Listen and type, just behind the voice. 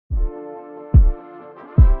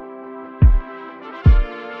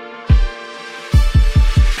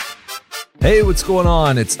Hey, what's going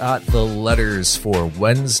on? It's At The Letters for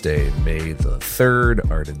Wednesday, May the 3rd.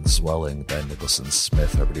 Arden Zwelling, Ben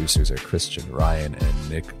Nicholson-Smith. Our producers are Christian Ryan and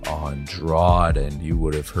Nick Andrade. And you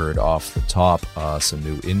would have heard off the top some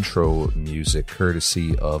new intro music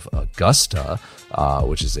courtesy of Augusta,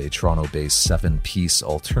 which is a Toronto-based 7-piece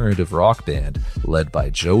alternative rock band led by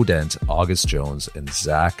Joe Dent, August Jones, and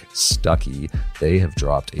Zach Stuckey. They have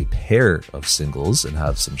dropped a pair of singles and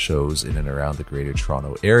have some shows in and around the greater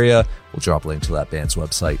Toronto area. We'll drop a link to that band's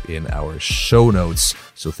website in our show notes.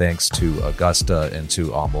 So thanks to Augusta and to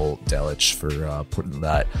Amol Delich for putting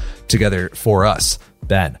that together for us.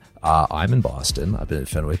 Ben, I'm in Boston. I've been at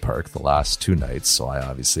Fenway Park the last 2 nights, so I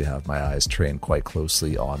obviously have my eyes trained quite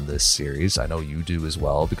closely on this series. I know you do as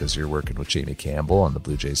well because you're working with Jamie Campbell on the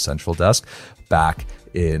Blue Jays Central Desk back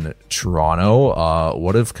in Toronto.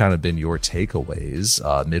 What have kind of been your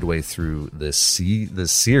takeaways midway through this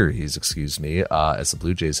series, as the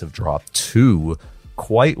Blue Jays have dropped 2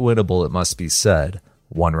 quite winnable, it must be said,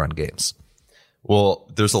 1-run games? Well,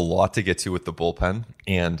 there's a lot to get to with the bullpen,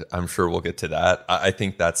 and I'm sure we'll get to that. I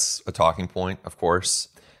think that's a talking point, of course.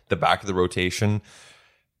 The back of the rotation,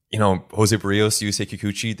 Jose Barrios, Yusei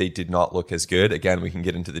Kikuchi, they did not look as good. Again, we can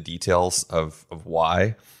get into the details of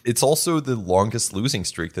why. It's also the longest losing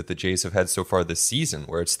streak that the Jays have had so far this season,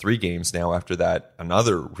 where it's 3 games now after that.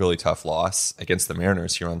 Another really tough loss against the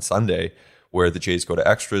Mariners here on Sunday, where the Jays go to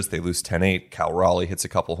extras. They lose 10-8. Cal Raleigh hits a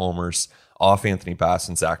couple homers off Anthony Bass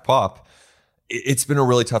and Zach Pop. It's been a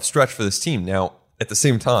really tough stretch for this team. Now, at the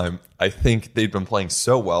same time, I think they've been playing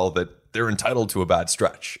so well that they're entitled to a bad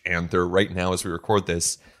stretch. And they're right now, as we record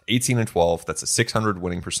this, 18-12. That's a .600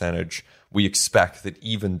 winning percentage. We expect that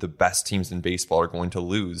even the best teams in baseball are going to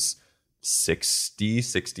lose 60,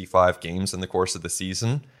 65 games in the course of the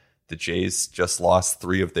season. The Jays just lost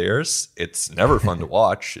 3 of theirs. It's never fun to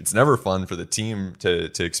watch. It's never fun for the team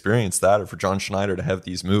to experience that, or for John Schneider to have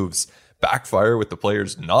these moves backfire with the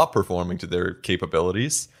players not performing to their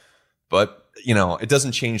capabilities. But, it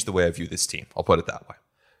doesn't change the way I view this team. I'll put it that way.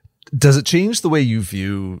 Does it change the way you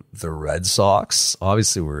view the Red Sox?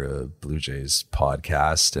 Obviously, we're a Blue Jays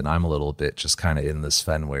podcast, and I'm a little bit just kind of in this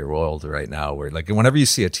Fenway world right now where, like, whenever you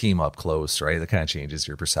see a team up close, right, that kind of changes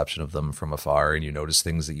your perception of them from afar, and you notice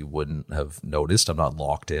things that you wouldn't have noticed. I'm not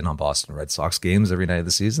locked in on Boston Red Sox games every night of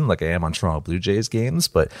the season like I am on Toronto Blue Jays games,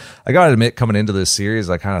 but I got to admit, coming into this series,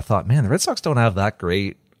 I kind of thought, man, the Red Sox don't have that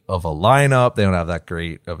great of a lineup. They don't have that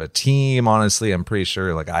great of a team. Honestly, I'm pretty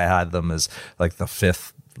sure I had them as like the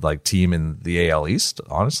 5th team in the AL East.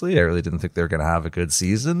 Honestly, I really didn't think they were going to have a good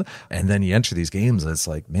season. And then you enter these games and it's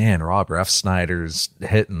like, man, Rob Refsnyder's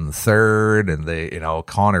hitting third, and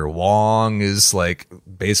Connor Wong is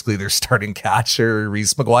basically their starting catcher.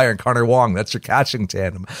 Reese McGuire and Connor Wong, that's your catching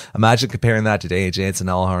tandem. Imagine comparing that to Danny Jansen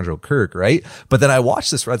and Alejandro Kirk, right? But then I watched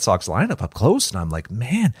this Red Sox lineup up close and I'm like,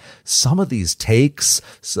 man, some of these takes,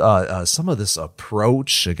 some of this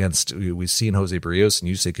approach against, we've seen Jose Barrios and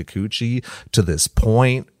Yusei Kikuchi to this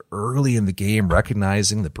point early in the game,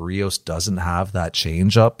 recognizing that Barrios doesn't have that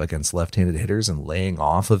changeup against left-handed hitters and laying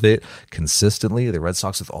off of it consistently. The Red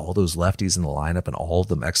Sox with all those lefties in the lineup and all of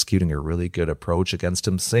them executing a really good approach against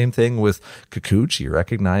him. Same thing with Kikuchi,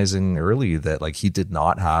 recognizing early that he did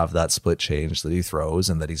not have that split change that he throws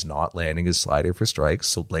and that he's not landing his slider for strikes.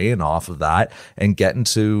 So laying off of that and getting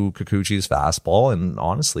to Kikuchi's fastball and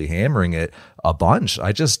honestly hammering it a bunch.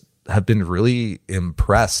 I just have been really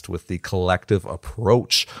impressed with the collective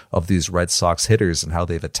approach of these Red Sox hitters and how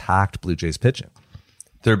they've attacked Blue Jays pitching.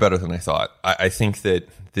 They're better than I thought. I think that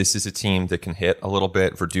this is a team that can hit a little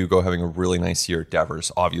bit. Verdugo having a really nice year.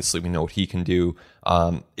 Devers, obviously, we know what he can do.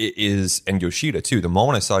 And Yoshida, too. The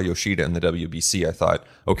moment I saw Yoshida in the WBC, I thought,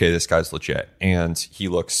 okay, this guy's legit. And he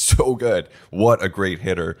looks so good. What a great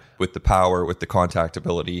hitter with the power, with the contact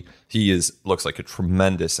ability. Looks like a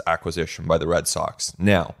tremendous acquisition by the Red Sox.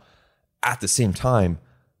 Now, at the same time,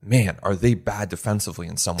 man, are they bad defensively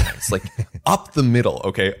in some ways? Up the middle,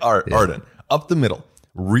 okay? Arden, up the middle.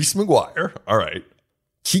 Reese McGuire, all right.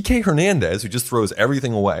 Kike Hernandez, who just throws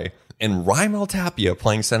everything away, and Raimel Tapia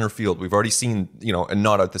playing center field. We've already seen, and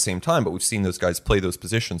not at the same time, but we've seen those guys play those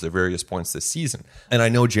positions at various points this season. And I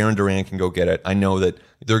know Jarren Duran can go get it. I know that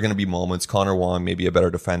there are going to be moments. Connor Wong may be a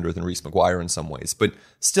better defender than Reese McGuire in some ways. But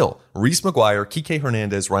still, Reese McGuire, Kike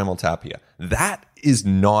Hernandez, Raimel Tapia. That is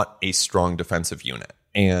not a strong defensive unit.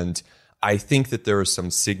 And I think that there are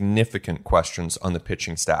some significant questions on the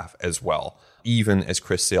pitching staff as well, even as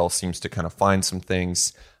Chris Sale seems to kind of find some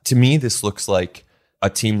things. To me, this looks like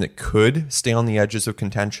a team that could stay on the edges of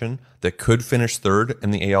contention, that could finish third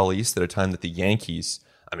in the AL East at a time that the Yankees,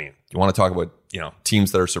 you want to talk about,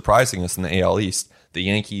 teams that are surprising us in the AL East, the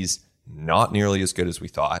Yankees, not nearly as good as we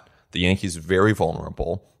thought. The Yankees very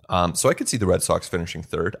vulnerable. So I could see the Red Sox finishing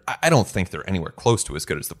third. I don't think they're anywhere close to as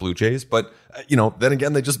good as the Blue Jays, but then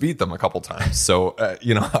again, they just beat them a couple times. So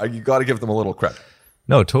you got to give them a little credit.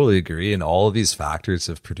 No, totally agree. And all of these factors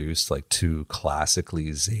have produced like two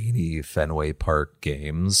classically zany Fenway Park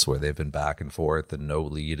games where they've been back and forth and no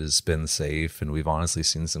lead has been safe. And we've honestly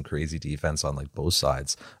seen some crazy defense on like both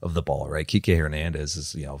sides of the ball, right? Kike Hernandez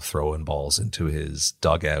is, throwing balls into his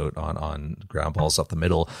dugout on ground balls up the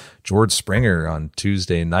middle. George Springer on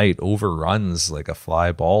Tuesday night overruns like a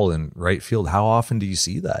fly ball in right field. How often do you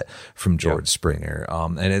see that from George Springer?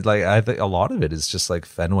 And I think a lot of it is just like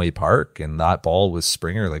Fenway Park, and that ball was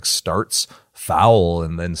Springer like starts foul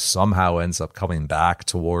and then somehow ends up coming back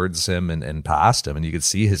towards him and past him. And you could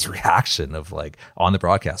see his reaction of like on the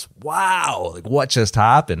broadcast, wow, like what just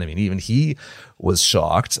happened? I mean, even he was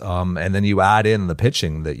shocked. And then you add in the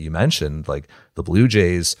pitching that you mentioned, like the Blue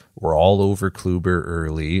Jays were all over Kluber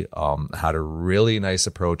early, had a really nice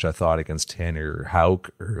approach, I thought, against Tanner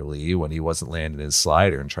Houck early when he wasn't landing his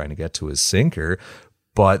slider and trying to get to his sinker.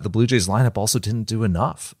 But the Blue Jays lineup also didn't do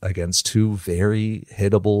enough against two very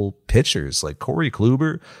hittable pitchers like Corey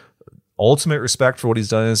Kluber. Ultimate respect for what he's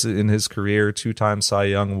done in his career, 2-time Cy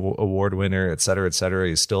Young Award winner, et cetera, et cetera.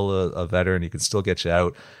 He's still a veteran. He can still get you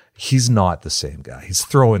out. He's not the same guy. He's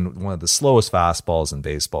throwing one of the slowest fastballs in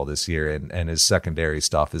baseball this year, and his secondary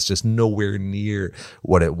stuff is just nowhere near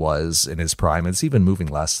what it was in his prime. It's even moving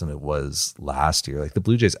less than it was last year. Like the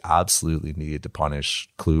Blue Jays absolutely needed to punish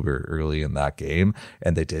Kluber early in that game,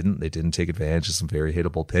 and they didn't. They didn't take advantage of some very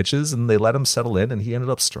hittable pitches, and they let him settle in, and he ended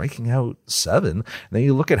up striking out 7. And then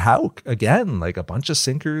you look at Houck again, like a bunch of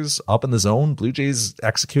sinkers up in the zone. Blue Jays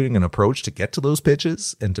executing an approach to get to those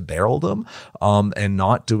pitches and to barrel them, and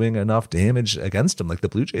not doing enough damage against him. Like the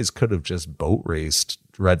Blue Jays could have just boat raced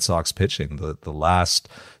Red Sox pitching the last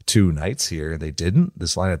 2 nights here. They didn't.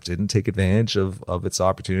 This lineup didn't take advantage of its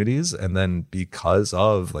opportunities. And then because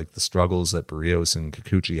of like the struggles that Barrios and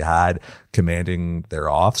Kikuchi had commanding their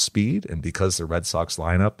off speed, and because the Red Sox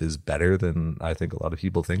lineup is better than I think a lot of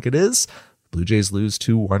people think it is, Blue Jays lose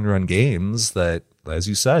 2 one-run games that, as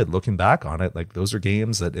you said, looking back on it, like those are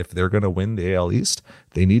games that if they're going to win the AL East,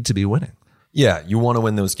 they need to be winning. Yeah, you want to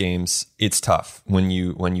win those games. It's tough when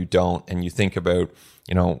you don't, and you think about,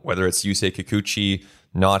 whether it's Yusei Kikuchi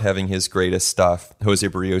not having his greatest stuff, Jose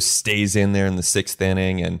Barrios stays in there in the 6th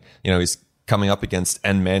inning, and he's coming up against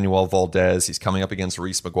Manuel Valdez, he's coming up against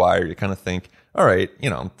Reese McGuire. You kind of think, all right,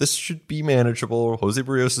 this should be manageable. Jose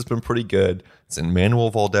Barrios has been pretty good. It's Manuel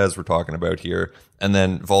Valdez we're talking about here, and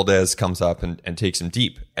then Valdez comes up and takes him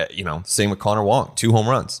deep. Same with Connor Wong, 2 home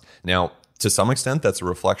runs. Now, to some extent, that's a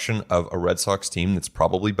reflection of a Red Sox team that's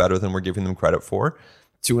probably better than we're giving them credit for.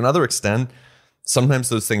 To another extent, sometimes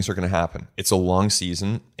those things are going to happen. It's a long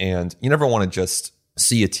season, and you never want to just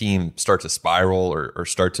see a team start to spiral or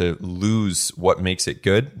start to lose what makes it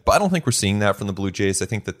good. But I don't think we're seeing that from the Blue Jays. I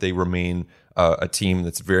think that they remain a team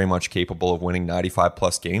that's very much capable of winning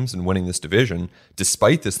 95-plus games and winning this division,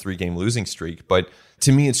 despite this 3-game losing streak. But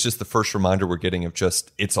to me, it's just the first reminder we're getting of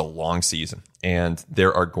just it's a long season. And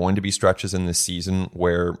there are going to be stretches in this season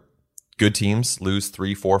where good teams lose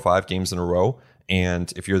 3, 4, 5 games in a row.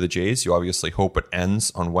 And if you're the Jays, you obviously hope it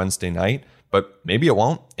ends on Wednesday night. But maybe it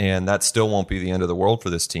won't, and that still won't be the end of the world for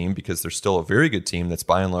this team because they're still a very good team that's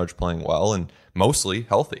by and large playing well and mostly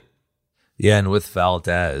healthy. Yeah, and with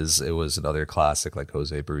Valdez, it was another classic like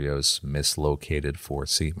Jose Barrios mislocated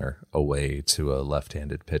 4-seamer away to a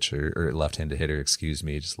left-handed pitcher or left-handed hitter,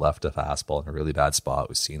 just left a fastball in a really bad spot.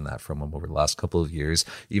 We've seen that from him over the last couple of years.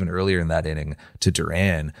 Even earlier in that inning to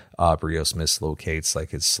Duran, Barrios mislocates like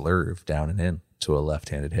his slurve down and in to a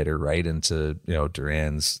left-handed hitter right into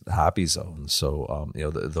Duran's happy zone. So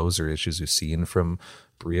those are issues we've seen from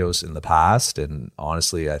Barrios in the past, and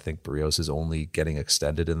honestly I think Barrios is only getting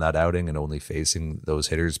extended in that outing and only facing those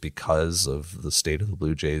hitters because of the state of the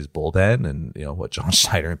Blue Jays bullpen and what John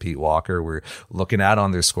Schneider and Pete Walker were looking at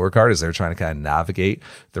on their scorecard as they're trying to kind of navigate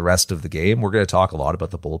the rest of the game. We're going to talk a lot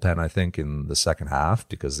about the bullpen I think in the second half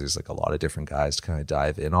because there's like a lot of different guys to kind of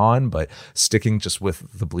dive in on, but sticking just with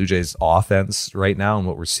the Blue Jays offense right now and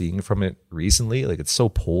what we're seeing from it recently, like it's so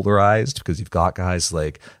polarized because you've got guys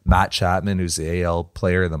like Matt Chapman, who's the AL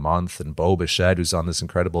player of the month, and Bo Bichette, who's on this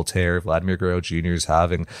incredible tear. Vladimir Guerrero Jr. is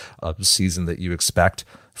having a season that you expect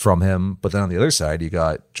from him. But then on the other side, you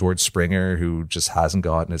got George Springer, who just hasn't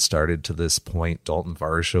gotten it started to this point. Dalton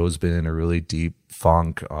Varsho has been in a really deep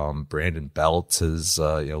funk. Brandon Belt is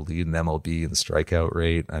leading MLB in strikeout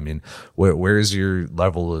rate. I mean, where's your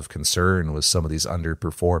level of concern with some of these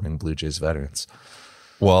underperforming Blue Jays veterans?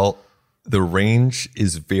 Well, the range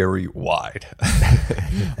is very wide.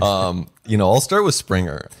 I'll start with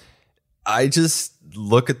Springer. I just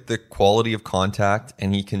look at the quality of contact,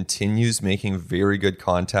 and he continues making very good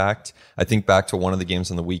contact. I think back to one of the games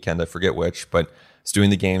on the weekend, I forget which, but I was doing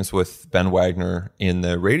the games with Ben Wagner in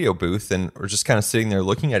the radio booth, and we're just kind of sitting there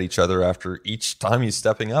looking at each other after each time he's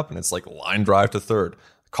stepping up, and it's like line drive to third,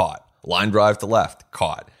 caught. Line drive to left,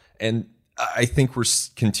 caught. And I think we're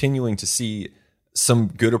continuing to see some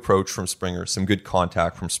good approach from Springer, some good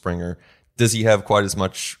contact from Springer. Does he have quite as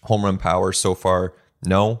much home run power so far?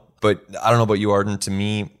 No. But I don't know about you, Arden. To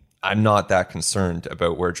me, I'm not that concerned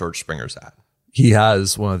about where George Springer's at. He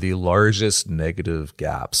has one of the largest negative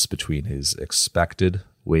gaps between his expected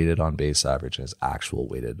weighted on base average and his actual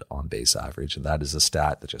weighted on base average. And that is a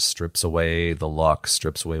stat that just strips away the luck,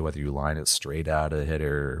 strips away whether you line it straight at a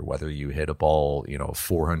hitter, whether you hit a ball,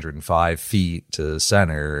 405 feet to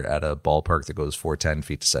center at a ballpark that goes 410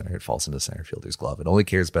 feet to center. It falls into center fielder's glove. It only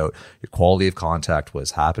cares about your quality of contact, what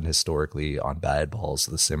has happened historically on bad balls,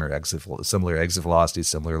 the similar exit velocity,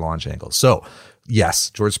 similar launch angle. So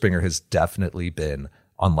yes, George Springer has definitely been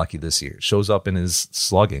unlucky this year. It shows up in his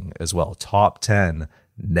slugging as well. Top 10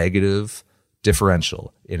 negative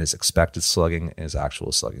differential in his expected slugging and his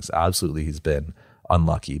actual slugging. So absolutely, he's been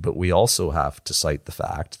unlucky. But we also have to cite the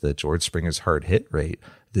fact that George Springer's hard hit rate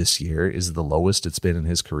this year is the lowest it's been in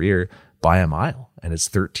his career by a mile, and it's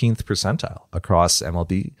 13th percentile across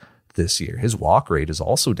MLB this year. His walk rate is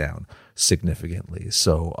also down significantly.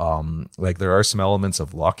 So there are some elements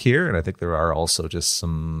of luck here, and I think there are also just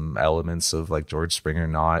some elements of like George Springer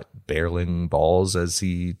not barreling balls as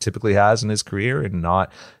he typically has in his career, and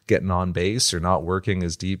not getting on base or not working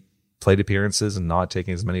as deep plate appearances and not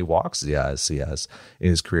taking as many walks as he has in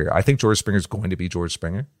his career. I think George Springer is going to be George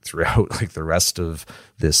Springer throughout like the rest of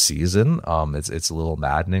this season. It's a little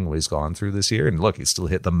maddening what he's gone through this year. And look, he still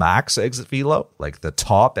hit the max exit velo, like the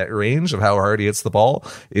top at range of how hard he hits the ball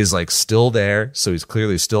is like still there. So he's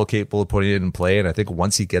clearly still capable of putting it in play. And I think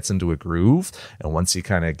once he gets into a groove and once he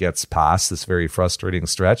kind of gets past this very frustrating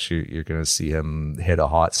stretch, you're going to see him hit a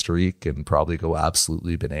hot streak and probably go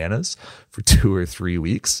absolutely bananas for 2 or 3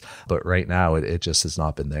 weeks. But right now, it just has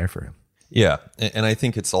not been there for him. Yeah, and I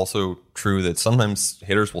think it's also true that sometimes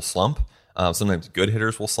hitters will slump. Sometimes good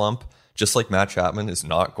hitters will slump. Just like Matt Chapman is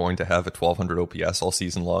not going to have a 1,200 OPS all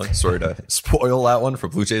season long. Sorry to spoil that one for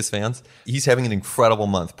Blue Jays fans. He's having an incredible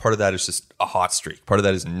month. Part of that is just a hot streak. Part of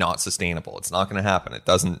that is not sustainable. It's not going to happen. It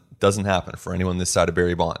doesn't happen for anyone this side of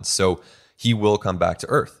Barry Bonds. So he will come back to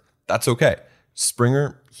earth. That's okay.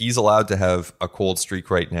 Springer, he's allowed to have a cold streak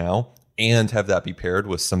right now and have that be paired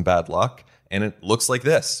with some bad luck. And it looks like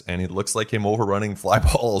this. And it looks like him overrunning fly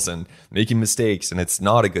balls and making mistakes. And it's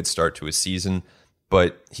not a good start to his season.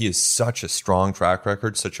 But he has such a strong track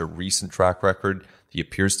record, such a recent track record. He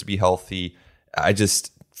appears to be healthy.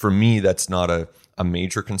 For me, that's not a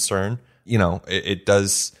major concern. It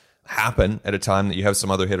does happen at a time that you have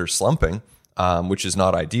some other hitters slumping, which is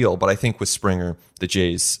not ideal. But I think with Springer, the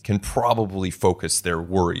Jays can probably focus their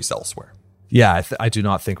worries elsewhere. Yeah, I do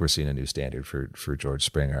not think we're seeing a new standard for George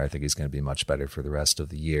Springer. I think he's going to be much better for the rest of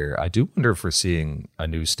the year. I do wonder if we're seeing a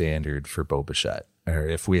new standard for Bo Bichette, or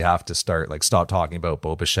if we have to stop talking about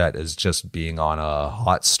Bo Bichette as just being on a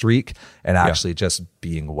hot streak and actually just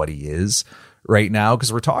being what he is right now.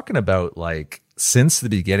 Because we're talking about since the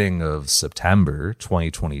beginning of September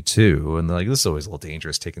 2022, and this is always a little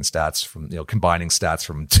dangerous taking stats from, combining stats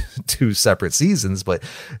from two separate seasons, but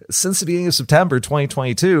since the beginning of September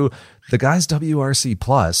 2022, the guy's WRC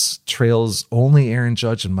plus trails only Aaron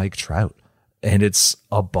Judge and Mike Trout. And it's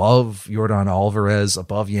above Yordan Alvarez,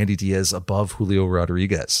 above Yandy Diaz, above Julio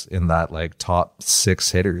Rodriguez in that top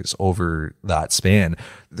 6 hitters over that span.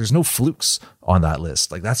 There's no flukes on that list.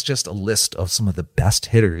 That's just a list of some of the best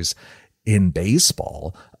hitters in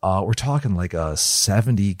baseball. We're talking a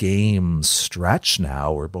 70-game stretch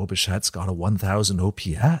now where Bo Bichette's got a 1,000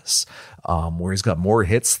 OPS, where he's got more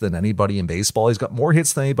hits than anybody in baseball. He's got more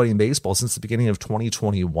hits than anybody in baseball since the beginning of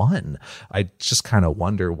 2021. I just kind of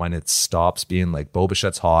wonder when it stops being Bo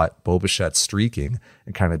Bichette's hot, Bo Bichette's streaking,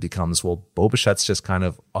 and kind of becomes, Bo Bichette's just kind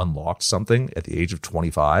of unlocked something at the age of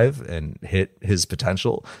 25 and hit his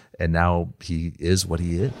potential, and now he is what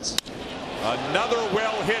he is. Another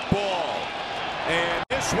well-hit ball. And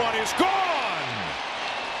this one is gone.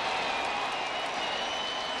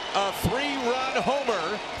 A 3-run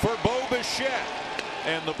homer for Bo Bichette.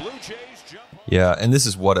 And the Blue Jays jump home. Yeah, and this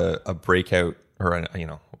is what a breakout, or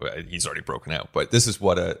he's already broken out, but this is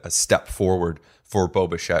what a step forward for Bo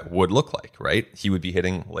Bichette would look like, right? He would be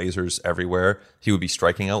hitting lasers everywhere. He would be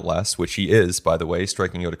striking out less, which he is, by the way,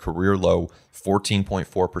 striking out a career low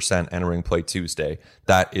 14.4% entering play Tuesday.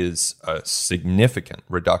 That is a significant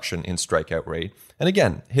reduction in strikeout rate. And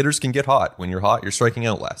again, hitters can get hot. When you're hot, you're striking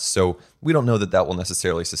out less. So we don't know that that will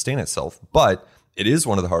necessarily sustain itself, but it is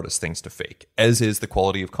one of the hardest things to fake, as is the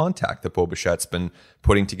quality of contact that Bo Bichette's been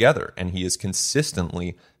putting together. And he is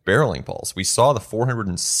consistently barreling balls. We saw the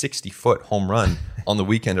 460-foot home run on the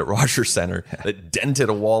weekend at Rogers Center that dented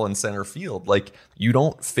a wall in center field. Like, you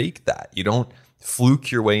don't fake that. You don't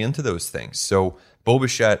fluke your way into those things. So Bo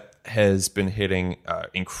Bichette has been hitting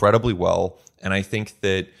incredibly well. And I think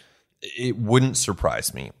that it wouldn't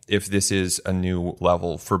surprise me if this is a new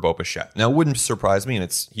level for Bo Bichette. Now, it wouldn't surprise me,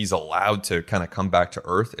 and he's allowed to kind of come back to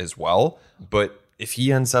earth as well. But if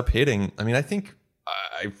he ends up hitting, I mean, I think,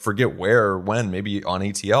 I forget where or when, maybe on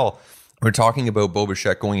ATL, we're talking about Bo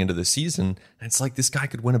Bichette going into the season, and it's like, this guy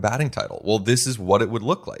could win a batting title. Well, this is what it would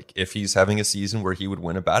look like if he's having a season where he would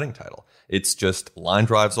win a batting title. It's just line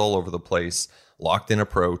drives all over the place, locked in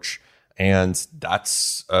approach. And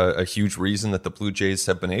that's a huge reason that the Blue Jays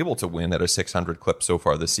have been able to win at a 600 clip so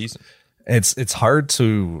far this season. It's hard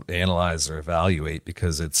to analyze or evaluate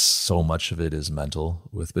because it's so much of it is mental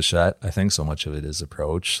with Bichette. I think so much of it is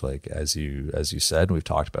approach. Like as you said, we've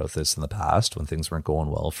talked about this in the past when things weren't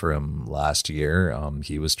going well for him last year.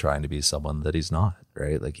 He was trying to be someone that he's not,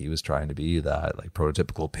 right? Like he was trying to be that like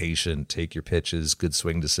prototypical patient, take your pitches, good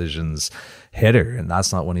swing decisions hitter, and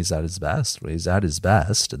that's not when he's at his best. When he's at his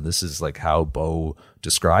best, and this is like how Bo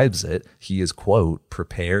describes it, he is, quote,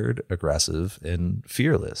 prepared, aggressive, and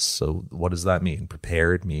fearless. So what does that mean?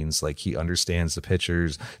 Prepared means like he understands the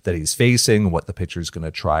pitchers that he's facing, what the pitcher's going to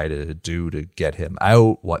try to do to get him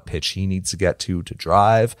out, what pitch he needs to get to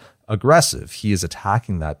drive. Aggressive, he is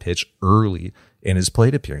attacking that pitch early in his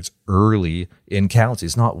plate appearance, early in counts.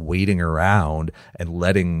 He's not waiting around and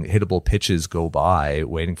letting hittable pitches go by,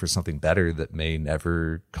 waiting for something better that may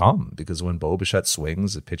never come. Because when Bo Bichette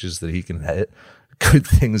swings at pitches that he can hit, good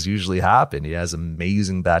things usually happen. He has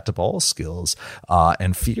amazing bat to ball skills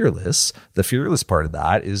and fearless. The fearless part of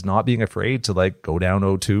that is not being afraid to like go down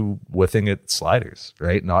 0-2 whiffing at sliders,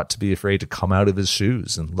 right? Not to be afraid to come out of his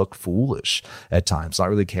shoes and look foolish at times, not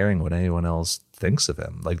really caring what anyone else thinks of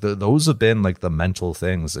him. Like those have been like the mental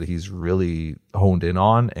things that he's really honed in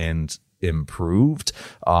on and improved,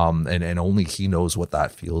 and only he knows what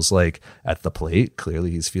that feels like at the plate.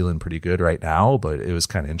 Clearly he's feeling pretty good right now, but it was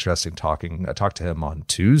kind of interesting I talked to him on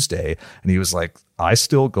Tuesday, and he was like, I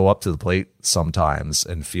still go up to the plate sometimes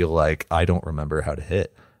and feel like I don't remember how to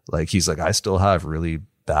hit. Like he's like, I still have really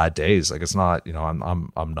bad days. Like it's not,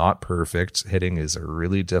 I'm not perfect. Hitting is a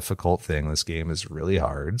really difficult thing. This game is really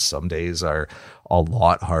hard. Some days are a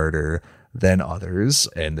lot harder than others,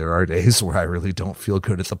 and there are days where I really don't feel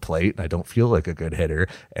good at the plate and I don't feel like a good hitter.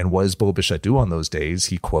 And what does Bo Bichette do on those days?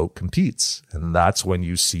 He, quote, competes, and that's when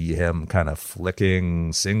you see him kind of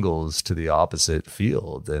flicking singles to the opposite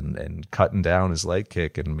field and cutting down his leg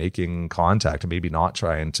kick and making contact and maybe not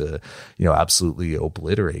trying to absolutely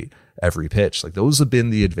obliterate every pitch. Like those have been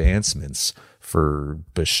the advancements for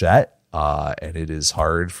Bichette. And it is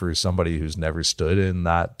hard for somebody who's never stood in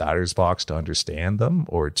that batter's box to understand them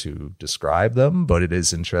or to describe them, but it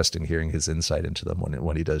is interesting hearing his insight into them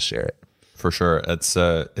when he does share it. For sure. It's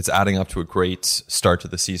adding up to a great start to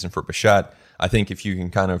the season for Bichette. I think if you can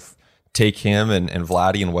kind of take him and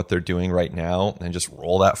Vladdy and what they're doing right now and just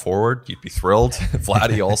roll that forward, you'd be thrilled.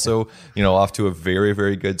 Vladdy also, off to a very,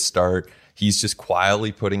 very good start. He's just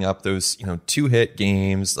quietly putting up those, 2-hit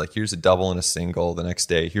games. Like here's a double and a single. The next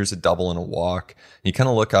day, here's a double and a walk. You kind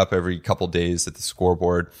of look up every couple days at the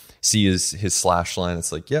scoreboard, see his slash line.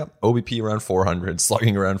 It's like, OBP around 400,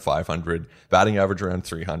 slugging around 500, batting average around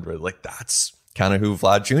 300. Like that's kind of who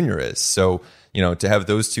Vlad Jr. is. So, to have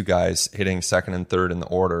those two guys hitting second and third in the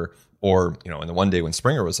order, or, in the one day when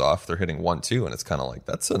Springer was off, they're hitting 1-2, and it's kind of like,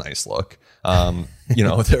 that's a nice look.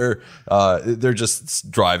 They're just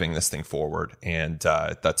driving this thing forward, and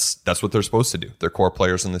that's what they're supposed to do. They're core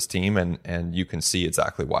players in this team, and you can see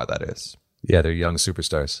exactly why that is. Yeah, they're young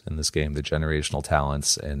superstars in this game. They're generational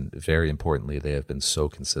talents, and very importantly, they have been so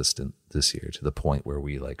consistent this year to the point where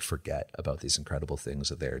we forget about these incredible things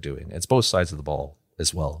that they are doing. It's both sides of the ball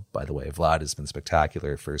as well, by the way. Vlad has been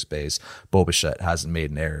spectacular at first base. Bo Bichette hasn't made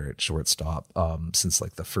an error at shortstop since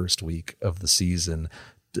the first week of the season.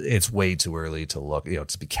 it's way too early to look,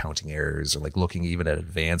 to be counting errors or like looking even at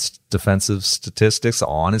advanced defensive statistics,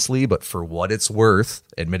 honestly. But for what it's worth,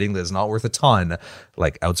 admitting that it's not worth a ton,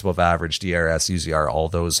 like outs above average, DRS, UZR, all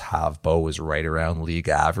those have Bo is right around league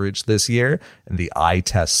average this year. And the eye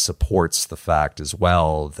test supports the fact as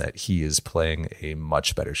well that he is playing a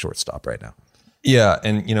much better shortstop right now. Yeah,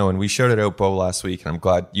 and and we shouted out Bo last week, and I'm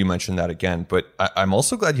glad you mentioned that again. But I'm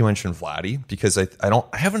also glad you mentioned Vladdy, because I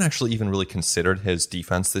haven't actually even really considered his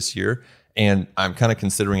defense this year, and I'm kind of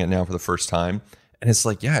considering it now for the first time. And it's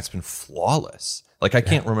like, yeah, it's been flawless. Like I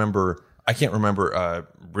can't remember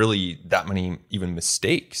really that many even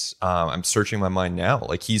mistakes. I'm searching my mind now.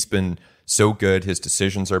 Like he's been so good. His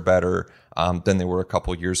decisions are better than they were a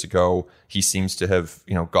couple years ago. He seems to have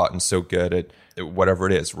gotten so good at whatever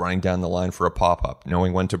it is, running down the line for a pop-up,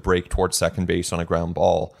 knowing when to break towards second base on a ground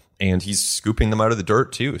ball, and he's scooping them out of the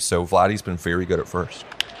dirt too. So Vladdy's been very good at first.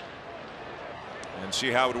 And see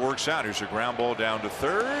how it works out. Here's a ground ball down to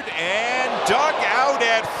third and dug out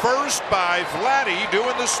at first by Vladdy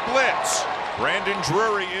doing the splits. Brandon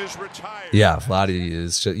Drury is retired. Yeah, Vladdy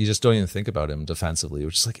is, you just don't even think about him defensively,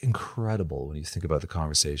 which is like incredible when you think about the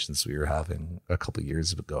conversations we were having a couple of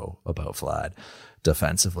years ago about Vlad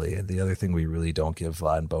defensively. And the other thing we really don't give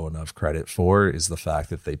Vlad and Bo enough credit for is the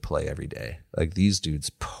fact that they play every day. Like these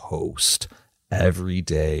dudes post every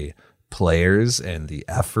day players, and the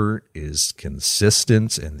effort is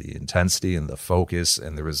consistent, and the intensity and the focus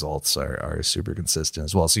and the results are super consistent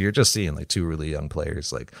as well. So you're just seeing like two really young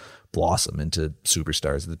players like blossom into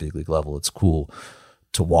superstars at the big league level. It's cool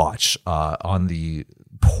to watch. On the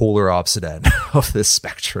polar opposite end of this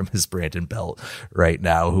spectrum is Brandon Belt right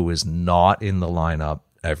now, who is not in the lineup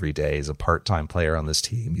every day. He's a part-time player on this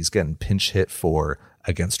team. He's getting pinch hit for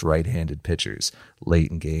against right-handed pitchers late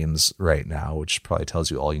in games right now, which probably tells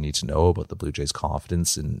you all you need to know about the Blue Jays'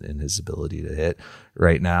 confidence in his ability to hit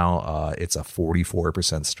right now. It's a 44%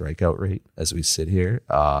 strikeout rate as we sit here,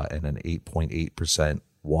 and an 8.8%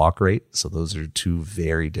 walk rate. So those are two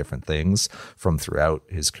very different things from throughout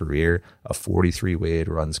his career. A 43 weighted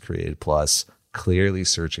runs created plus, clearly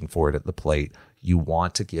searching for it at the plate. You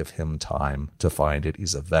want to give him time to find it.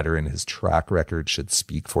 He's a veteran. His track record should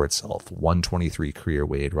speak for itself. 123 career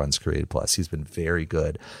weighted runs created plus. He's been very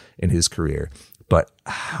good in his career. But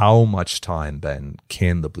how much time, Ben,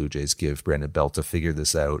 can the Blue Jays give Brandon Belt to figure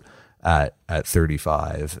this out at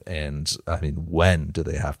 35? And I mean, when do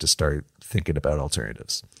they have to start thinking about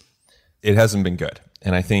alternatives? It hasn't been good.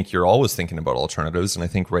 And I think you're always thinking about alternatives. And I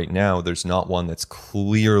think right now there's not one that's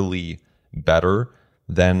clearly better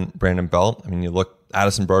than Brandon Belt. I mean, you look,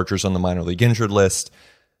 Addison Barger's on the minor league injured list.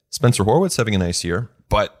 Spencer Horwitz having a nice year.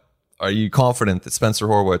 But are you confident that Spencer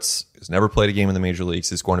Horwitz, who's never played a game in the major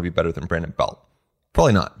leagues, is going to be better than Brandon Belt?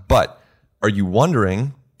 Probably not. But are you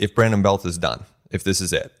wondering if Brandon Belt is done? If this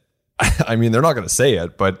is it? I mean, they're not going to say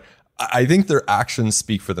it, but I think their actions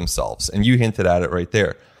speak for themselves. And you hinted at it right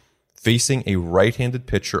there. Facing a right-handed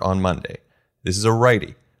pitcher on Monday. This is a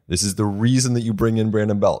righty. This is the reason that you bring in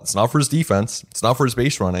Brandon Belt. It's not for his defense. It's not for his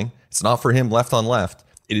base running. It's not for him left on left.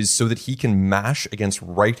 It is so that he can mash against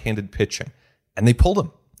right-handed pitching. And they pulled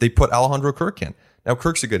him. They put Alejandro Kirk in. Now,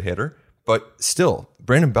 Kirk's a good hitter, but still,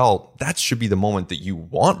 Brandon Belt, that should be the moment that you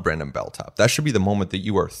want Brandon Belt up. That should be the moment that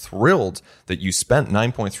you are thrilled that you spent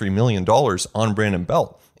 $9.3 million on Brandon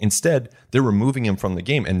Belt. Instead, they're removing him from the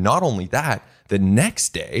game. And not only that, the next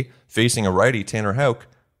day, facing a righty, Tanner Houck,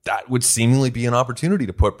 that would seemingly be an opportunity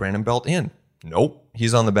to put Brandon Belt in. Nope,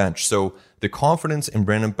 he's on the bench. So the confidence in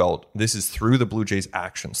Brandon Belt, this is through the Blue Jays'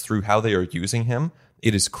 actions, through how they are using him,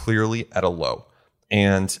 it is clearly at a low.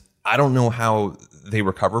 And I don't know how they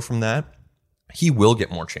recover from that. He will get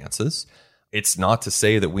more chances. It's not to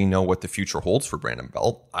say that we know what the future holds for Brandon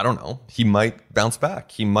Belt. I don't know. He might bounce back.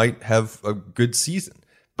 He might have a good season.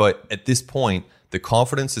 But at this point, the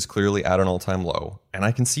confidence is clearly at an all-time low. And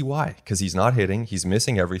I can see why, because he's not hitting. He's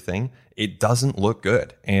missing everything. It doesn't look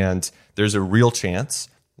good. And there's a real chance.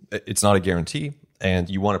 It's not a guarantee. And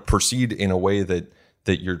you want to proceed in a way that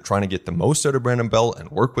you're trying to get the most out of Brandon Belt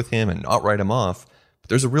and work with him and not write him off. But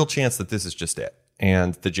there's a real chance that this is just it.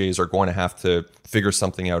 And the Jays are going to have to figure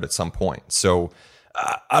something out at some point. So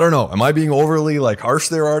I don't know. Am I being overly harsh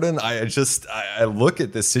there, Arden? I look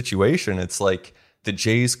at this situation. It's like the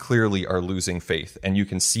Jays clearly are losing faith, and you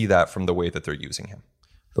can see that from the way that they're using him.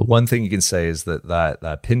 The one thing you can say is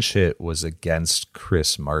that pinch hit was against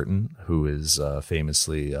Chris Martin, who is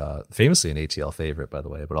famously an ATL favorite, by the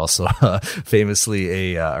way, but also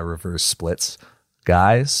famously a reverse splits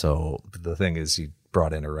guy. So the thing is, you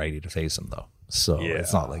brought in a righty to face him, though. So yeah.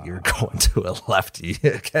 It's not like you're going to a lefty.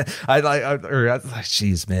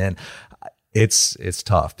 Jeez, man. It's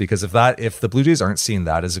tough because if the Blue Jays aren't seeing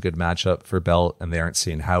that as a good matchup for Belt and they aren't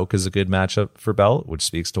seeing Houck as a good matchup for Belt, which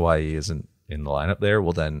speaks to why he isn't in the lineup there,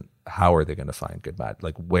 well then how are they going to find good match?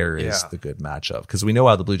 Like where is the good matchup? Because we know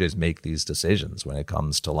how the Blue Jays make these decisions when it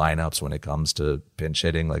comes to lineups, when it comes to pinch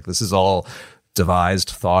hitting. Like this is all devised,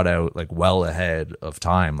 thought out, like well ahead of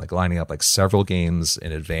time, like lining up like several games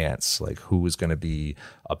in advance, like who is going to be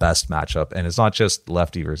a best matchup. And it's not just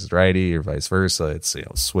lefty versus righty or vice versa. It's,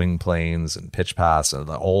 swing planes and pitch pass and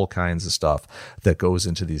all kinds of stuff that goes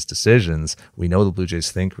into these decisions. We know the Blue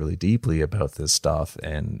Jays think really deeply about this stuff.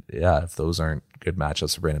 And yeah, if those aren't good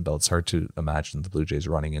matchups for Brandon Belt, it's hard to imagine the Blue Jays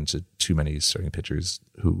running into too many starting pitchers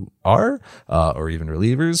who are, or even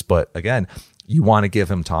relievers. But again, you want to give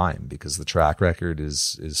him time because the track record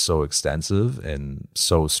is so extensive and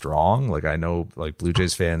so strong. Like I know like Blue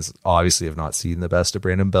Jays fans obviously have not seen the best of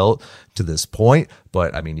Brandon Belt to this point,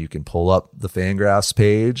 but I mean, you can pull up the Fangraphs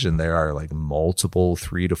page and there are like multiple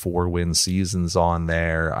 3 to 4 win seasons on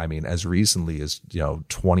there. I mean, as recently as,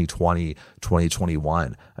 2020,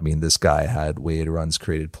 2021, I mean, this guy had weighted runs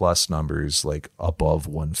created plus numbers like above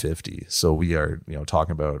 150. So we are,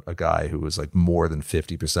 talking about a guy who was like more than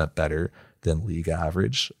 50% better than league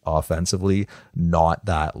average offensively not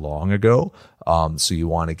that long ago. So you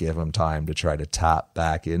want to give him time to try to tap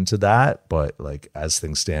back into that. But like as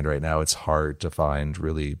things stand right now, it's hard to find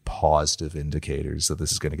really positive indicators that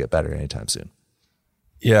this is going to get better anytime soon.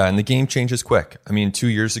 Yeah, and the game changes quick. I mean, 2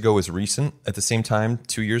 years ago is recent. At the same time,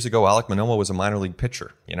 2 years ago, Alek Manoah was a minor league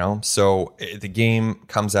pitcher, So the game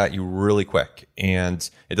comes at you really quick, and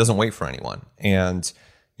it doesn't wait for anyone. And,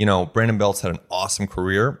 Brandon Belt's had an awesome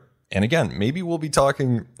career. And again, maybe we'll be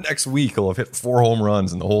talking next week. He'll have hit 4 home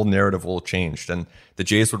runs and the whole narrative will have changed. And the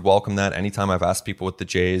Jays would welcome that. Anytime I've asked people with the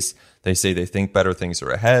Jays, they say they think better things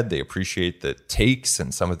are ahead. They appreciate the takes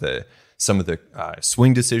and some of the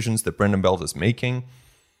swing decisions that Brandon Belt is making.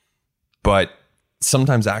 But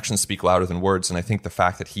sometimes actions speak louder than words. And I think the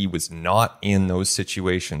fact that he was not in those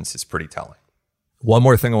situations is pretty telling. One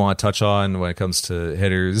more thing I want to touch on when it comes to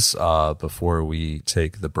hitters before we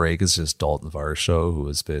take the break is just Dalton Varsho, who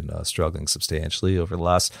has been struggling substantially over the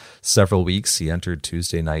last several weeks. He entered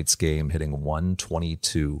Tuesday night's game hitting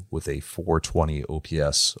 122 with a 420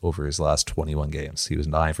 OPS over his last 21 games. He was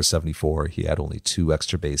 9 for 74. He had only 2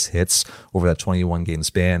 extra base hits over that 21 game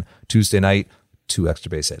span. Tuesday night, 2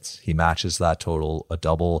 extra base hits. He matches that total, a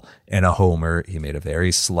double and a homer. He made a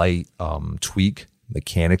very slight tweak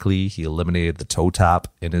mechanically. He eliminated the toe tap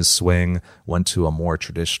in his swing, went to a more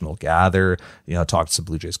traditional gather, talked to some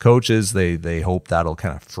Blue Jays coaches. They hope that'll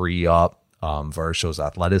kind of free up Varsho's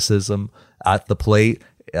athleticism at the plate.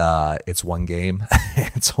 It's one game.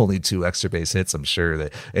 It's only 2 extra base hits. I'm sure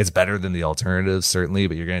that it's better than the alternatives, certainly,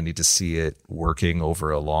 but you're going to need to see it working over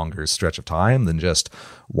a longer stretch of time than just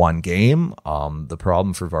one game. The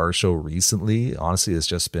problem for Varsho recently, honestly, has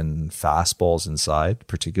just been fastballs inside,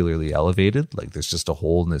 particularly elevated. Like there's just a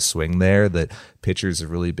hole in his swing there that pitchers have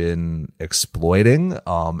really been exploiting.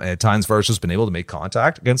 And at times Varsho's been able to make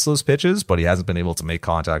contact against those pitches, but he hasn't been able to make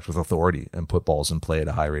contact with authority and put balls in play at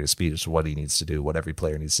a high rate of speed, which is what he needs to do, what every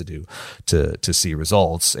player needs to do to see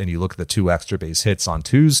results. And you look at the 2 extra base hits on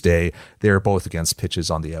Tuesday, they're both against pitches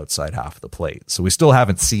on the outside half of the plate. So we still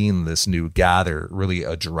haven't seen this new gather really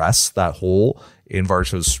address that hole in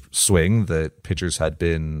Varsho's swing that pitchers had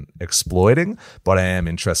been exploiting, but I am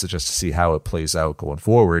interested just to see how it plays out going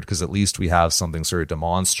forward, because at least we have something sort of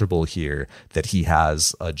demonstrable here that he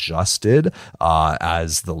has adjusted,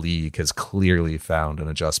 as the league has clearly found an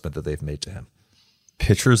adjustment that they've made to him.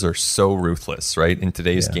 Pitchers are so ruthless, right? In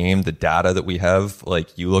today's game, the data that we have,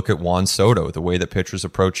 like you look at Juan Soto, the way that pitchers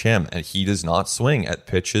approach him, and he does not swing at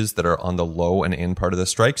pitches that are on the low and in part of the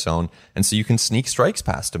strike zone. And so you can sneak strikes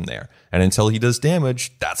past him there. And until he does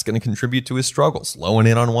damage, that's going to contribute to his struggles. Low and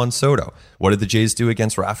in on Juan Soto. What did the Jays do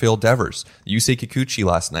against Rafael Devers? Yusei Kikuchi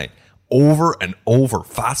last night. Over and over,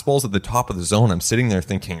 fastballs at the top of the zone. I'm sitting there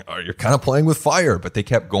thinking, oh, you're kind of playing with fire, but they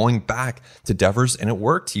kept going back to Devers and it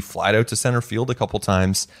worked. He flied out to center field a couple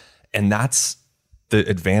times. And that's the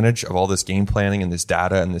advantage of all this game planning and this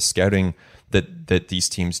data and this scouting that these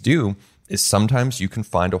teams do, is sometimes you can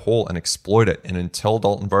find a hole and exploit it. And until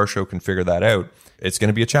Dalton Varsho can figure that out, it's going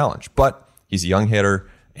to be a challenge. But he's a young hitter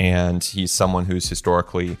and he's someone who's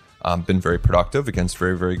historically been very productive against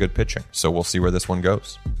very, very good pitching. So we'll see where this one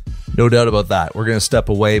goes. No doubt about that. We're going to step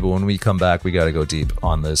away, but when we come back, we got to go deep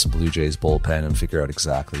on this Blue Jays bullpen and figure out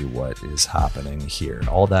exactly what is happening here.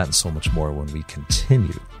 All that and so much more when we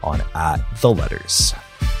continue on At the Letters.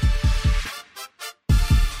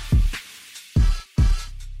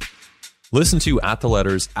 Listen to At the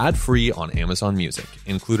Letters ad-free on Amazon Music,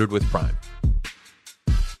 included with Prime.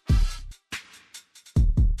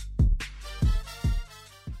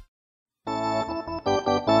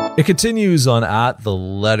 It continues on at The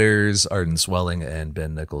Letters. Arden Swelling and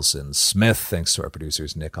Ben Nicholson Smith. Thanks to our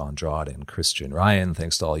producers, Nick Andrade and Christian Ryan.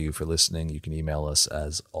 Thanks to all you for listening. You can email us,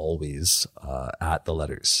 as always, at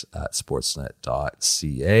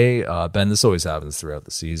theletters@sportsnet.ca. Ben, this always happens throughout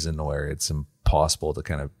the season where it's impossible to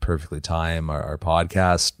kind of perfectly time our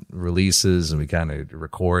podcast releases, and we kind of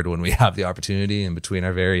record when we have the opportunity in between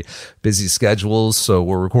our very busy schedules. So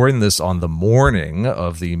we're recording this on the morning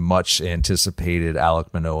of the much anticipated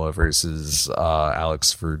Alek Manoah versus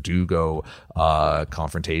Alex Verdugo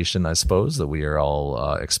confrontation, I suppose, that we are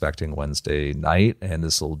all expecting Wednesday night, and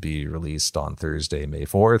this will be released on Thursday, May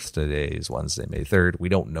 4th. Today is Wednesday, May 3rd. We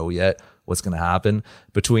don't know yet what's going to happen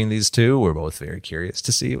between these two. We're both very curious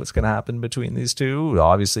to see what's going to happen between these two,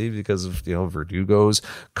 obviously because of Verdugo's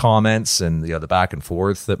comments and the back and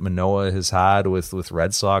forth that Manoah has had with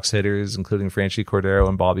Red Sox hitters, including Franchi Cordero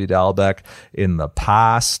and Bobby Dalbec in the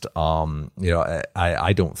past.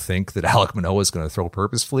 I don't think that Alek Manoah is going to throw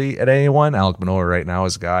purposefully at anyone. Alek Manoah right now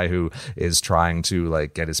is a guy who is trying to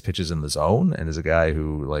get his pitches in the zone, and is a guy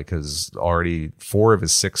who has already 4 of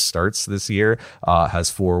his 6 starts this year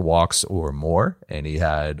has 4 walks or more, and he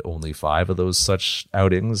had only 5 of those such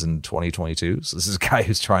outings in 2022. So this is a guy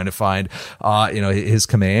who's trying to find his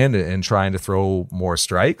command and trying to throw more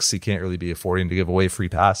strikes. He can't really be affording to give away free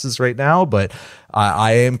passes right now, but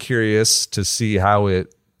I am curious to see how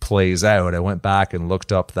it plays out. I went back and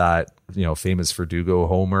looked up that famous Verdugo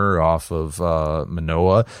homer off of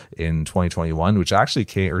Manoah in 2021, which actually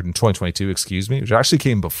came, or in 2022, excuse me, which actually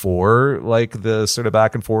came before the sort of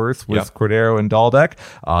back and forth with Cordero and Dalbec.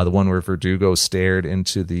 The one where Verdugo stared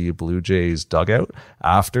into the Blue Jays dugout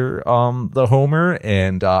after the homer,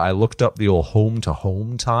 and I looked up the old home to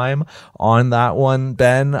home time on that one,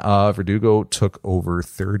 Ben. Verdugo took over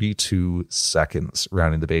 32 seconds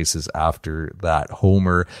rounding the bases after that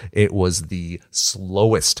homer. It was the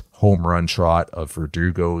slowest home run trot of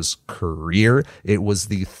Verdugo's career. It was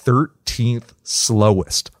the 13th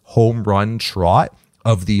slowest home run trot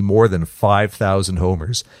of the more than 5,000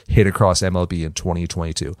 homers hit across MLB in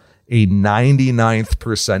 2022. A 99th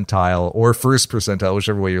percentile or first percentile,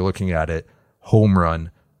 whichever way you're looking at it, home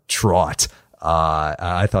run trot.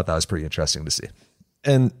 I thought that was pretty interesting to see.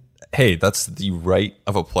 And hey, that's the right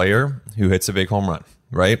of a player who hits a big home run.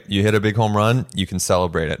 Right? You hit a big home run, you can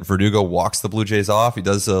celebrate it. Verdugo walks the Blue Jays off. He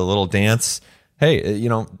does a little dance. Hey,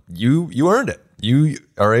 you earned it. You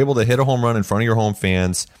are able to hit a home run in front of your home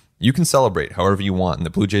fans. You can celebrate however you want, and the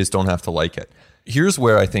Blue Jays don't have to like it. Here's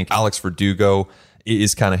where I think Alex Verdugo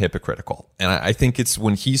is kind of hypocritical. And I think it's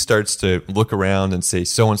when he starts to look around and say,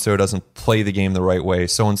 so-and-so doesn't play the game the right way.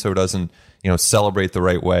 So-and-so doesn't, celebrate the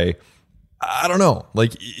right way. I don't know.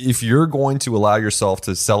 If you're going to allow yourself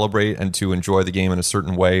to celebrate and to enjoy the game in a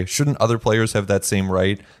certain way, shouldn't other players have that same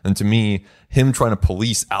right? And to me, him trying to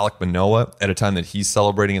police Alek Manoah at a time that he's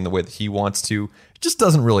celebrating in the way that he wants to, just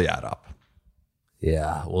doesn't really add up.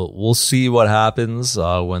 Yeah, we'll see what happens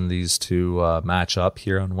when these two match up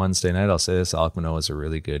here on Wednesday night. I'll say this, Alek Manoah is a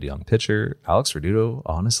really good young pitcher. Alex Verdugo,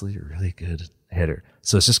 honestly, a really good hitter.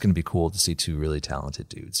 So it's just going to be cool to see 2 really talented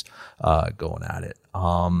dudes going at it.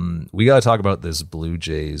 We got to talk about this Blue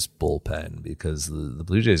Jays bullpen, because the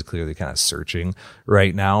Blue Jays are clearly kind of searching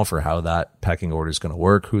right now for how that pecking order is going to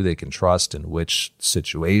work, who they can trust in which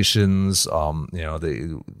situations.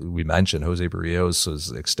 We mentioned Jose Barrios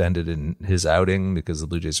was extended in his outing because the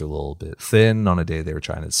Blue Jays are a little bit thin on a day they were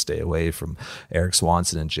trying to stay away from Eric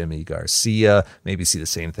Swanson and Jimmy Garcia. Maybe see the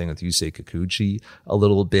same thing with Yusei Kikuchi a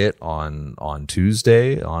little bit on Tuesday,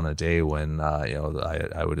 on a day when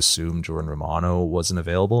I would assume Jordan Romano wasn't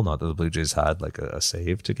available. Not that the Blue Jays had a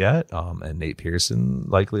save to get, and Nate Pearson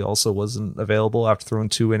likely also wasn't available after throwing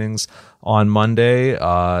 2 innings on Monday.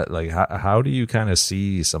 How do you kind of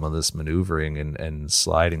see some of this maneuvering and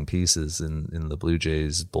sliding pieces in the Blue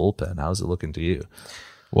Jays bullpen? How's it looking to you?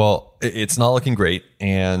 Well, it's not looking great,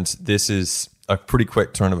 and this is a pretty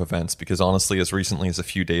quick turn of events, because honestly, as recently as a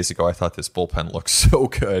few days ago, I thought this bullpen looked so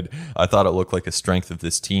good. I thought it looked like a strength of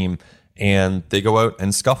this team, and they go out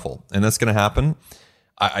and scuffle, and that's going to happen.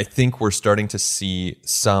 I think we're starting to see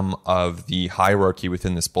some of the hierarchy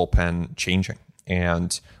within this bullpen changing,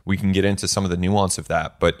 and we can get into some of the nuance of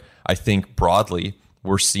that, but I think broadly,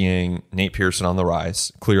 we're seeing Nate Pearson on the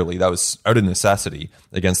rise. Clearly, that was out of necessity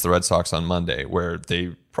against the Red Sox on Monday, where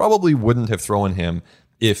they probably wouldn't have thrown him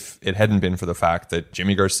if it hadn't been for the fact that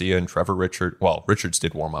Jimmy Garcia and Trevor Richards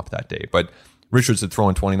did warm up that day, but Richards had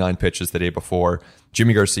thrown 29 pitches the day before.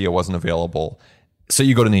 Jimmy Garcia wasn't available. So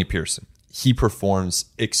you go to Nate Pearson. He performs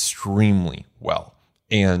extremely well.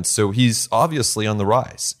 And so he's obviously on the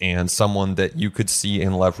rise and someone that you could see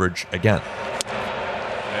in leverage again.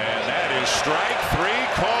 And that is strike 3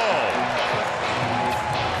 called.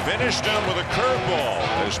 finished him with a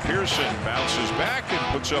curveball as Pearson bounces back and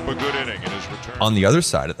puts up a good inning in his return. On the other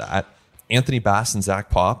side of that, Anthony Bass and Zach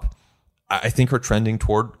Pop, I think, are trending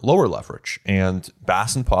toward lower leverage. And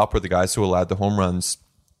Bass and Pop were the guys who allowed the home runs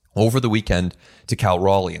over the weekend to Cal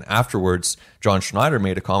Raleigh. And afterwards, John Schneider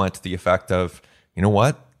made a comment to the effect of, you know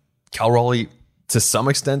what? Cal Raleigh, to some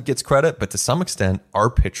extent, gets credit, but to some extent, our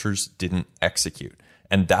pitchers didn't execute.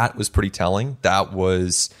 And that was pretty telling. That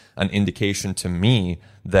was an indication to me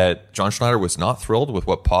that John Schneider was not thrilled with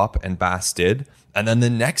what Pop and Bass did. And then the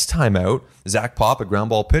next time out, Zach Pop, a ground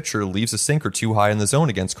ball pitcher, leaves a sinker too high in the zone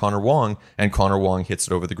against Connor Wong, and Connor Wong hits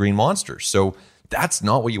it over the Green Monster. So that's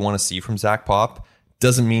not what you want to see from Zach Pop.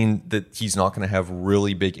 Doesn't mean that he's not going to have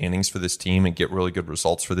really big innings for this team and get really good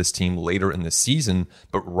results for this team later in the season.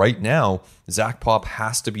 But right now, Zach Pop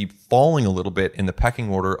has to be falling a little bit in the pecking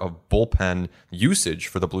order of bullpen usage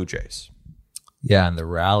for the Blue Jays. Yeah, and the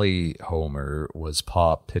rally homer was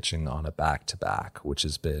Pop pitching on a back-to-back, which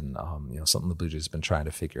has been something the Blue Jays have been trying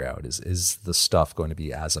to figure out. Is the stuff going to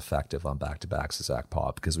be as effective on back-to-backs as Zach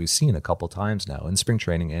Pop? Because we've seen a couple times now in spring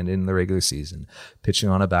training and in the regular season, pitching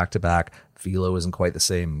on a back-to-back, velo isn't quite the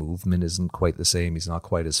same, movement isn't quite the same. He's not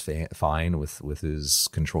quite as fine with his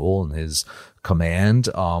control and his command.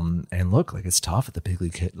 And look, like, it's tough at the big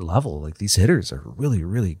league hit level. Like, these hitters are really,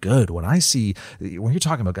 really good. When you're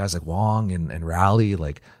talking about guys like Wong and Raleigh,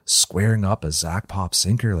 like, squaring up a Zach Pop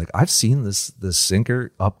sinker, like, I've seen this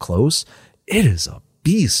sinker up close. It is a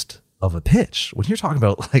beast of a pitch. When you're talking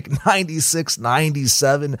about like 96,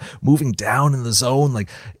 97, moving down in the zone, like,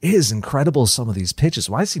 it is incredible, some of these pitches.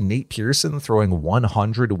 When I see Nate Pearson throwing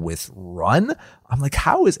 100 with run, I'm like,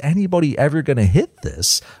 how is anybody ever going to hit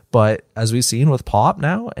this? But as we've seen with Pop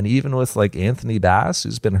now, and even with like Anthony Bass,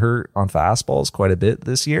 who's been hurt on fastballs quite a bit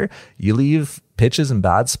this year, you leave pitches in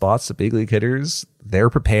bad spots to big league hitters, they're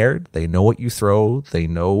prepared. They know what you throw. They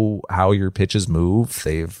know how your pitches move.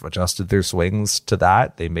 They've adjusted their swings to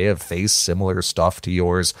that. They may have faced similar stuff to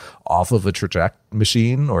yours off of a trajectory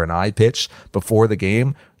machine or an eye pitch before the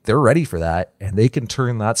game. They're ready for that, and they can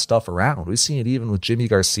turn that stuff around. We've seen it even with Jimmy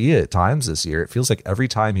Garcia at times this year. It feels like every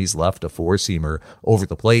time he's left a four-seamer over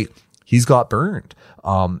the plate, he's got burned.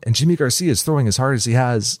 And Jimmy Garcia is throwing as hard as he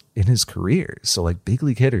has in his career. So, like, big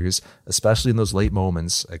league hitters, especially in those late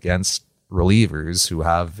moments against relievers who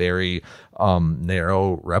have very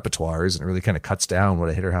narrow repertoires, and it really kind of cuts down what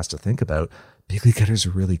a hitter has to think about, big league hitters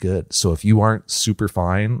are really good. So if you aren't super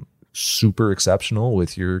fine, super exceptional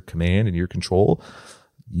with your command and your control,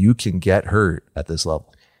 you can get hurt at this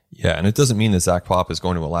level. Yeah, and it doesn't mean that Zach Pop is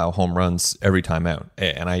going to allow home runs every time out.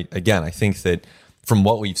 And I think that from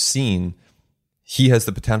what we've seen, he has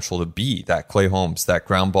the potential to be that Clay Holmes, that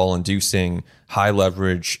ground ball inducing, high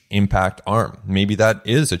leverage impact arm. Maybe that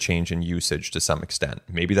is a change in usage to some extent.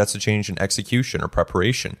 Maybe that's a change in execution or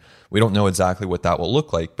preparation. We don't know exactly what that will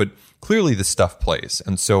look like, but clearly the stuff plays.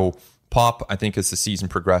 And so Pop, I think, as the season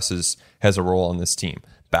progresses, has a role on this team.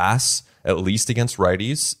 Bass, at least against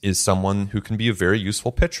righties, is someone who can be a very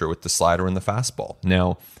useful pitcher with the slider and the fastball.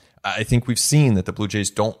 Now, I think we've seen that the Blue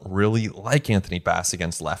Jays don't really like Anthony Bass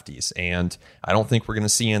against lefties, and I don't think we're going to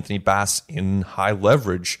see Anthony Bass in high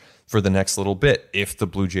leverage for the next little bit if the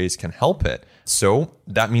Blue Jays can help it. So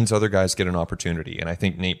that means other guys get an opportunity, and I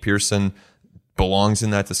think Nate Pearson belongs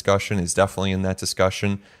in that discussion, is definitely in that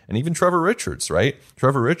discussion, and even Trevor Richards, right?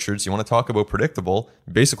 Trevor Richards, you want to talk about predictable,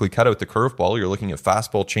 basically cut out the curveball. You're looking at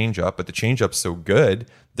fastball, changeup, but the changeup's so good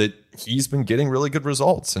that he's been getting really good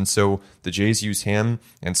results. And so the Jays use him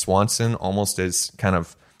and Swanson almost as kind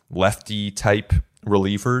of lefty type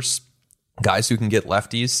relievers, guys who can get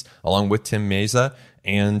lefties along with Tim Meza.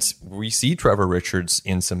 And we see Trevor Richards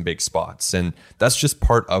in some big spots. And that's just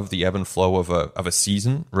part of the ebb and flow of a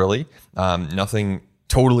season, really. Nothing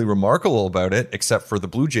totally remarkable about it, except for the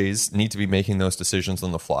Blue Jays need to be making those decisions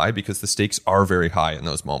on the fly because the stakes are very high in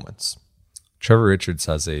those moments. Trevor Richards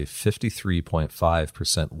has a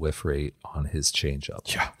 53.5% whiff rate on his changeup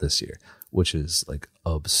this year, which is like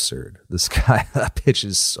absurd. This guy, that pitch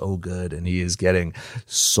is so good, and he is getting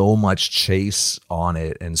so much chase on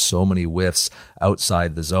it and so many whiffs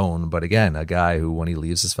outside the zone. But again, a guy who, when he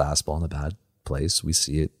leaves his fastball in a bad place, we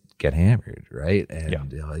see it get hammered, right?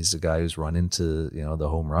 And he's a guy who's run into the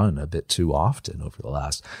home run a bit too often over the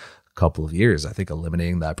last couple of years. I think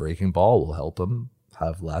eliminating that breaking ball will help him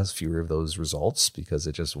have fewer of those results, because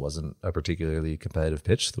it just wasn't a particularly competitive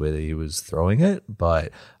pitch the way that he was throwing it.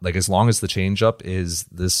 But like, as long as the changeup is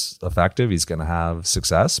this effective, he's going to have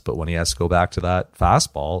success. But when he has to go back to that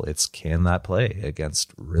fastball, it's, can that play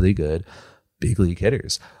against really good big league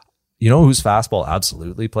hitters? You know whose fastball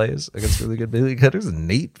absolutely plays against really good big league hitters?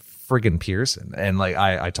 Nate friggin' Pearson. And like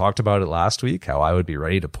I talked about it last week, how I would be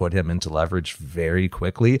ready to put him into leverage very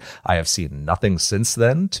quickly. I have seen nothing since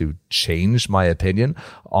then to change my opinion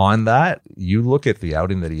on that. You look at the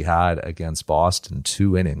outing that he had against Boston,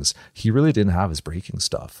 2 innings. He really didn't have his breaking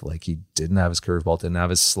stuff. Like he didn't have his curveball, didn't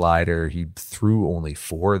have his slider. He threw only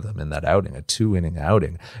 4 of them in that outing, a 2-inning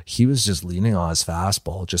outing. He was just leaning on his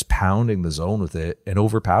fastball, just pounding the zone with it and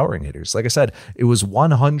overpowering hitters. Like I said, it was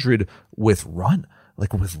 100 with run.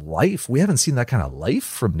 Like with life. We haven't seen that kind of life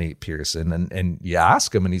from Nate Pearson. And you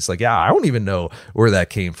ask him and he's like, yeah, I don't even know where that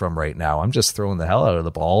came from right now. I'm just throwing the hell out of the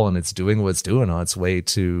ball and it's doing what it's doing on its way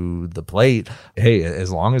to the plate. Hey,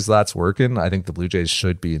 as long as that's working, I think the Blue Jays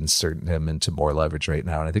should be inserting him into more leverage right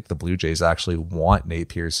now. And I think the Blue Jays actually want Nate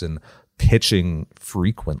Pearson pitching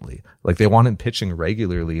frequently. Like they want him pitching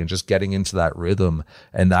regularly and just getting into that rhythm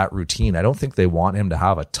and that routine. I don't think they want him to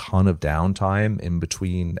have a ton of downtime in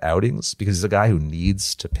between outings because he's a guy who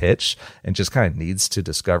needs to pitch and just kind of needs to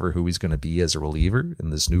discover who he's going to be as a reliever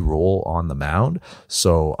in this new role on the mound.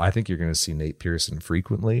 So I think you're going to see Nate Pearson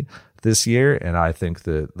frequently this year, and I think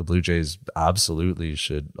that the Blue Jays absolutely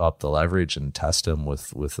should up the leverage and test him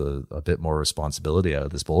with a bit more responsibility out of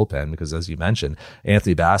this bullpen, because as you mentioned,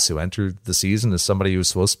 Anthony Bass, who entered the season as somebody who's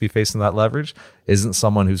supposed to be facing that leverage, isn't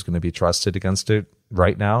someone who's going to be trusted against it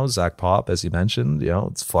right now. Zach Pop, as you mentioned,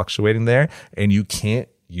 it's fluctuating there, and you can't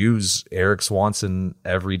use Eric Swanson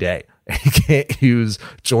every day. You can't use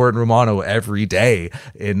Jordan Romano every day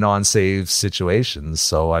in non-save situations.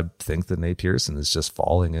 So I think that Nate Pearson is just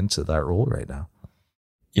falling into that role right now.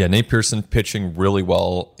 Yeah, Nate Pearson pitching really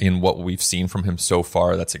well in what we've seen from him so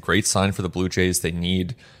far. That's a great sign for the Blue Jays. They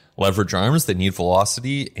need leverage arms. They need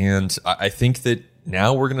velocity. And I think that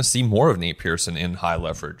now we're going to see more of Nate Pearson in high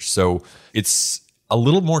leverage. So it's a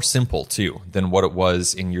little more simple, too, than what it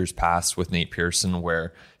was in years past with Nate Pearson,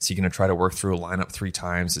 where is he going to try to work through a lineup 3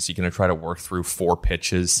 times? Is he going to try to work through 4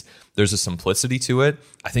 pitches? There's a simplicity to it.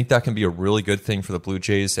 I think that can be a really good thing for the Blue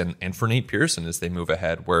Jays and for Nate Pearson as they move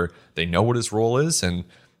ahead, where they know what his role is, and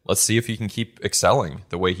let's see if he can keep excelling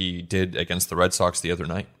the way he did against the Red Sox the other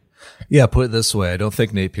night. Yeah, put it this way, I don't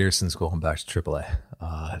think Nate Pearson's going back to AAA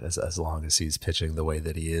as long as he's pitching the way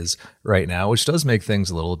that he is right now, which does make things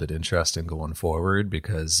a little bit interesting going forward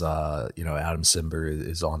because, Adam Simber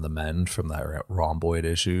is on the mend from that rhomboid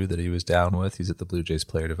issue that he was down with. He's at the Blue Jays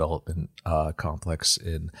Player Development Complex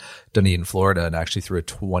in Dunedin, Florida, and actually threw a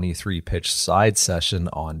 23-pitch side session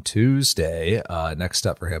on Tuesday. Next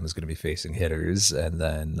step for him is going to be facing hitters and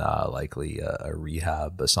then likely a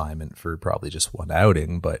rehab assignment for probably just one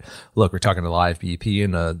outing. But look, we're talking a live BP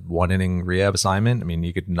in a 1-inning rehab assignment. I mean,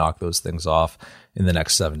 you could knock those things off in the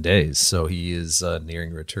next 7 days. So he is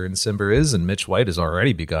nearing return, Simber is, and Mitch White has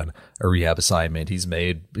already begun a rehab assignment. He's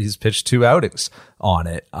pitched 2 outings on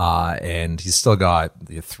it, and he's still got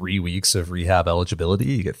 3 weeks of rehab eligibility.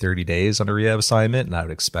 You get 30 days on a rehab assignment, and I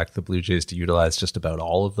would expect the Blue Jays to utilize just about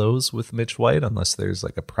all of those with Mitch White, unless there's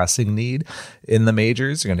like a pressing need in the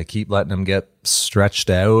majors. They're going to keep letting him get stretched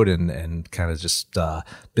out and kind of just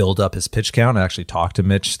build up his pitch count. I actually talked to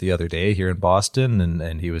Mitch the other day here in Boston,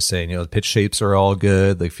 and he was saying, the pitch shapes are all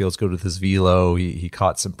good. Like feels good with his velo. He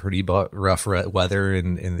caught some pretty rough weather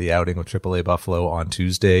in the outing with AAA Buffalo on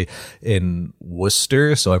Tuesday in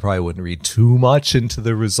Worcester. So I probably wouldn't read too much into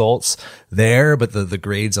the results there, but the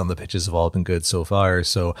grades on the pitches have all been good so far.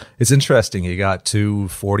 So it's interesting. You got 2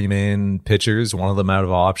 40-man pitchers, one of them out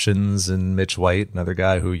of options, and Mitch White, another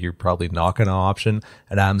guy who you're probably not going to option,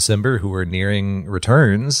 and Adam Simber, who are nearing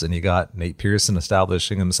returns, and you got Nate Pearson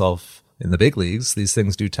establishing himself in the big leagues. These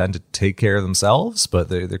things do tend to take care of themselves, but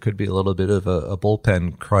there could be a little bit of a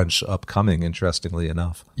bullpen crunch upcoming, interestingly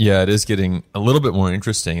enough. Yeah, it is getting a little bit more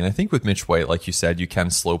interesting. And I think with Mitch White, like you said, you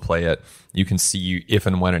can slow play it. You can see if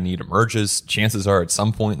and when a need emerges. Chances are at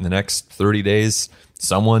some point in the next 30 days,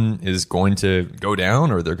 someone is going to go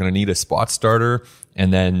down or they're going to need a spot starter.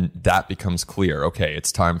 And then that becomes clear. Okay,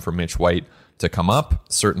 it's time for Mitch White to come up.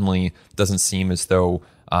 Certainly doesn't seem as though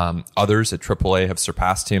others at AAA have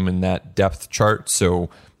surpassed him in that depth chart. So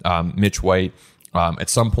Mitch White at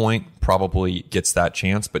some point probably gets that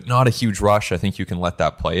chance, but not a huge rush. I think you can let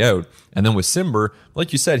that play out. And then with Simber,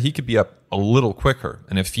 like you said, he could be up a little quicker.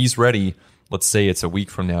 And if he's ready, let's say it's a week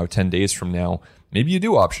from now, 10 days from now, maybe you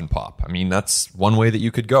do option Pop. I mean, that's one way that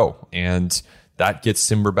you could go. And that gets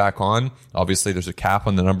Simber back on. Obviously, there's a cap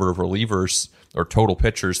on the number of relievers or total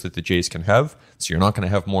pitchers that the Jays can have. So you're not going to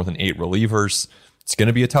have more than 8 relievers. It's going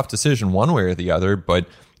to be a tough decision one way or the other. But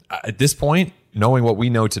at this point, knowing what we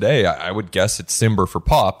know today, I would guess it's Simber for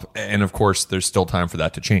Pop. And of course, there's still time for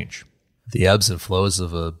that to change. The ebbs and flows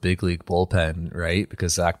of a big league bullpen, right?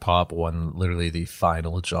 Because Zach Pop won literally the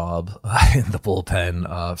final job in the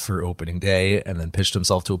bullpen for opening day, and then pitched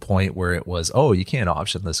himself to a point where it was, oh, you can't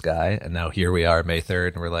option this guy. And now here we are, May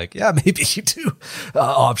 3rd, and we're like, yeah, maybe you do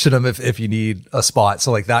option him if you need a spot.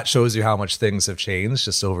 So like that shows you how much things have changed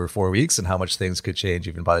just over 4 weeks, and how much things could change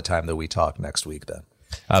even by the time that we talk next week, Ben.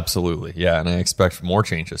 Absolutely. Yeah. And I expect more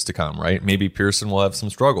changes to come, right? Maybe Pearson will have some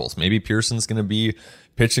struggles. Maybe Pearson's going to be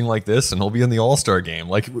pitching like this and he'll be in the All-Star game.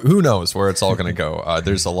 Like, who knows where it's all going to go?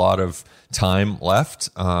 There's a lot of time left.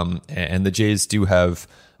 And the Jays do have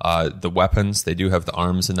the weapons. They do have the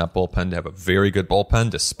arms in that bullpen to have a very good bullpen,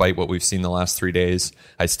 despite what we've seen the last 3 days.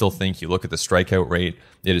 I still think you look at the strikeout rate,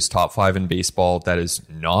 it is top 5 in baseball. That is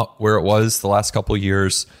not where it was the last couple of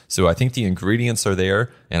years. So I think the ingredients are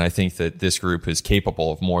there, and I think that this group is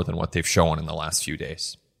capable of more than what they've shown in the last few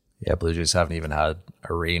days. Yeah, Blue Jays haven't even had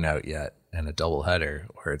a rain out yet and a doubleheader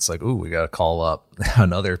where it's like, ooh, we got to call up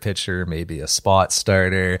another pitcher, maybe a spot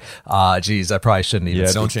starter. Geez, I probably shouldn't even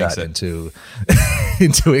speak that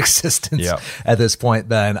into existence at this point,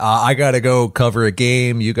 Ben. I got to go cover a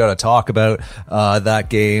game. You got to talk about that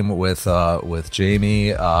game with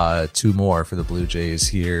Jamie. 2 more for the Blue Jays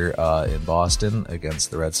here in Boston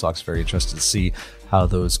against the Red Sox. Very interested to see how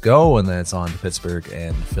those go. And then it's on to Pittsburgh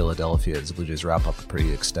and Philadelphia as the Blue Jays wrap up a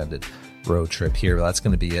pretty extended road trip here. But that's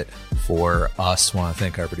going to be it for us. Want to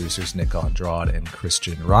thank our producers Nick Andrade and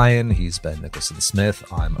Christian Ryan. He's Ben Nicholson Smith.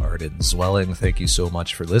 I'm Arden Zwelling. Thank you so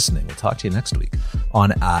much for listening. We'll talk to you next week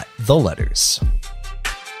on At The Letters.